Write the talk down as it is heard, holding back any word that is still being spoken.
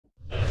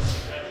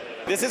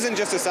This isn't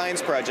just a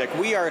science project.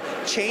 We are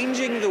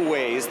changing the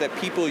ways that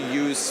people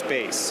use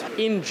space.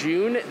 In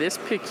June, this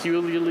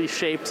peculiarly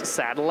shaped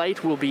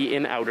satellite will be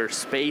in outer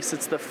space.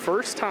 It's the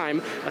first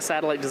time a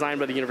satellite designed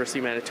by the University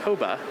of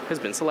Manitoba has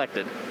been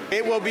selected.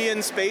 It will be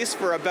in space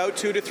for about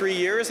 2 to 3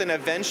 years, and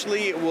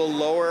eventually it will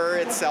lower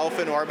itself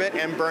in orbit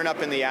and burn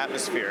up in the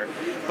atmosphere.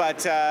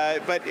 But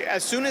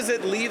as soon as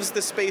it leaves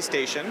the space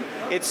station,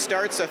 it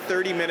starts a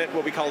 30-minute,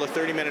 what we call a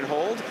 30-minute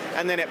hold,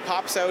 and then it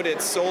pops out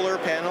its solar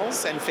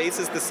panels and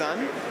faces the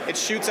sun. It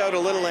shoots out a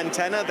little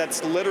antenna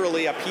that's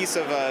literally a piece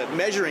of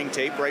measuring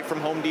tape right from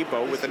Home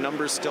Depot with the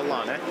numbers still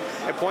on it.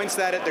 It points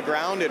that at the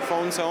ground, it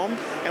phones home,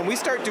 and we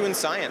start doing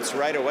science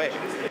right away.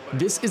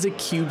 This is a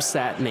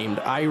CubeSat named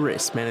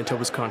IRIS.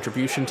 Manitoba's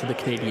contribution to the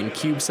Canadian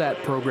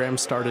CubeSat program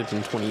started in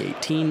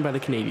 2018 by the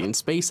Canadian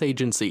Space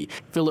Agency.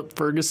 Philip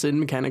Ferguson,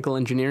 mechanical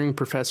engineering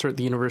professor at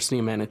the University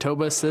of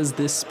Manitoba, says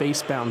this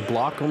space-bound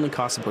block only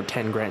costs about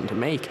 $10,000 to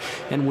make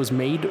and was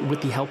made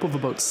with the help of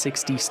about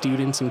 60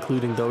 students,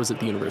 including those at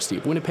the University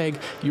of Winnipeg,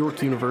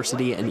 York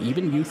University, and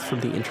even youth from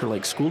the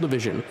Interlake School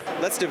Division.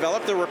 Let's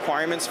develop the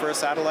requirements for a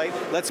satellite,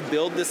 let's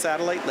build the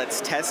satellite, let's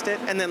test it,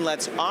 and then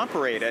let's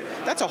operate it.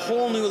 That's a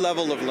whole new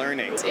level of learning.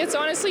 It's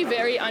honestly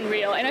very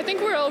unreal, and I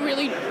think we're all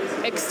really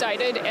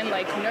excited and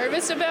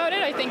nervous about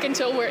it. I think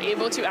until we're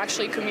able to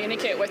actually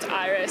communicate with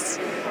IRIS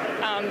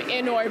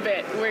in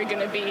orbit, we're going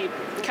to be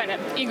kind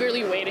of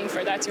eagerly waiting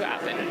for that to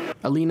happen.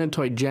 Alina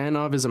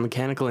Toyjanov is a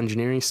mechanical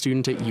engineering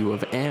student at U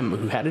of M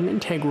who had an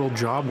integral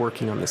job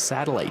working on the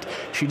satellite.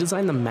 She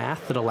designed the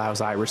math that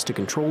allows IRIS to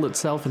control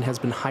itself and has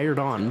been hired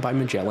on by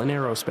Magellan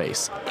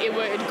Aerospace. It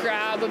would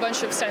grab a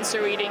bunch of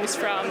sensor readings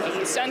from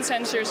the sun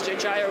sensors to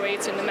gyro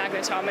weights and the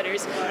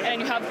magnetometers, and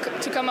you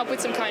have to come up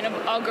with some kind of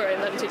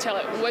algorithm to tell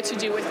it what to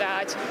do with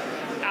that,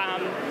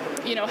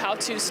 how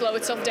to slow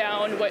itself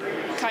down, what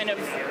kind of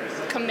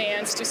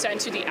commands to send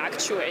to the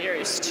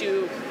actuators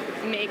to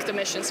make the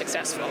mission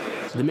successful.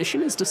 The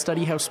mission is to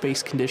study how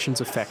space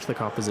conditions affect the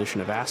composition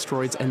of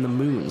asteroids and the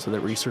moon so that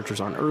researchers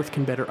on Earth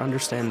can better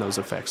understand those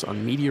effects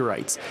on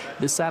meteorites.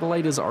 This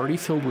satellite is already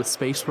filled with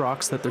space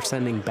rocks that they're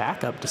sending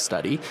back up to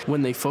study.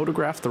 When they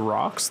photograph the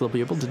rocks, they'll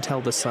be able to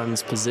tell the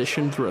sun's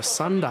position through a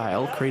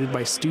sundial created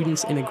by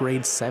students in a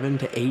grade 7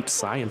 to 8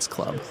 science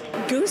club.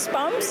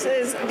 Goosebumps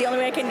is the only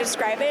way I can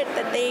describe it,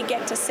 that they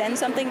get to send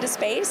something to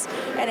space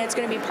and it's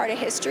going to be part of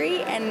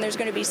history, and there's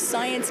going to be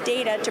science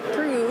data to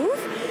prove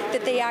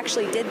that they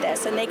actually did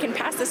this, and they can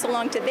pass this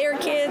along to their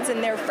kids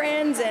and their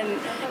friends, and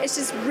it's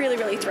just really,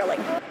 really thrilling.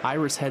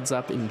 IRIS heads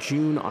up in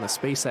June on a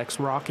SpaceX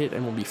rocket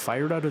and will be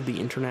fired out of the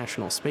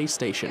International Space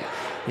Station.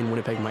 In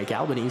Winnipeg, Mike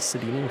Albanese,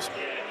 City News.